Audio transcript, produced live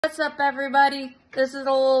What's up, everybody? This is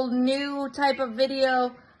a little new type of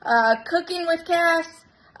video, cooking with Cass.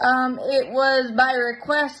 It was by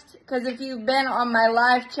request, because if you've been on my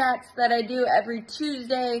live chats that I do every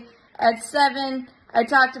Tuesday at 7, I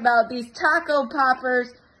talked about these Toco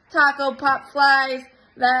Poppers, Toco Popflys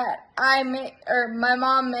that I make, or my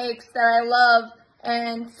mom makes, that I love.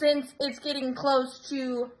 And since it's getting close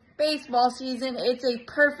to baseball season, it's a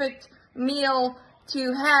perfect meal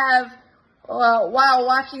to have while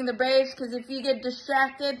watching the Braves, because if you get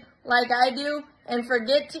distracted like I do and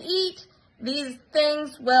forget to eat, these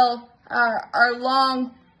things are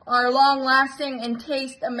long lasting and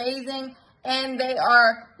taste amazing, and they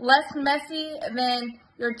are less messy than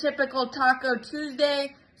your typical Taco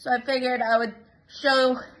Tuesday. So I figured I would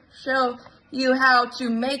show you how to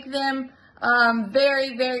make them.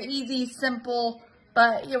 Very easy, simple,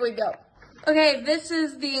 but here we go. Okay, this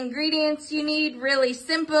is the ingredients you need. Really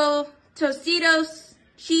simple. Tostitos,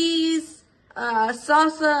 cheese,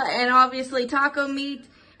 salsa, and obviously taco meat.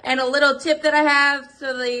 And a little tip that I have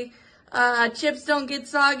so the chips don't get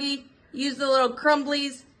soggy: use the little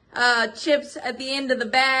crumblies chips at the end of the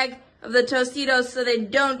bag of the Tostitos so they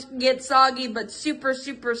don't get soggy, but super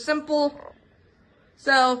simple.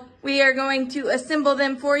 So we are going to assemble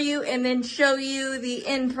them for you and then show you the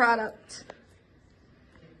end product.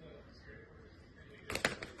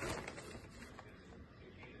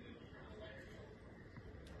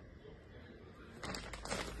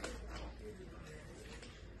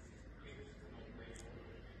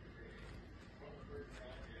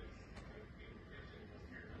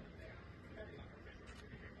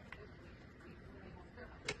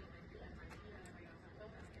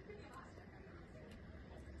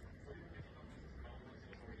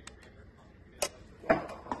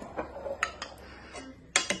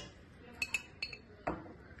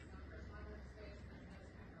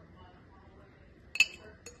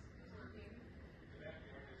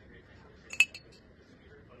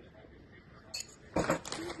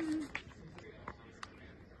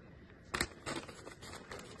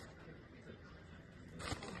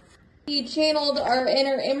 We channeled our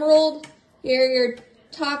inner emerald. Here are your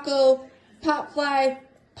Toco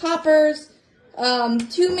Poppers.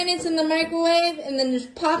 2 minutes in the microwave, and then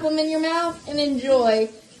just pop them in your mouth and enjoy.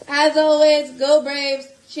 As always, go Braves,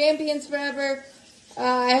 champions forever.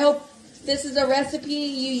 I hope this is a recipe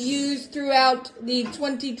you use throughout the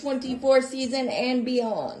 2024 season and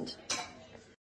beyond.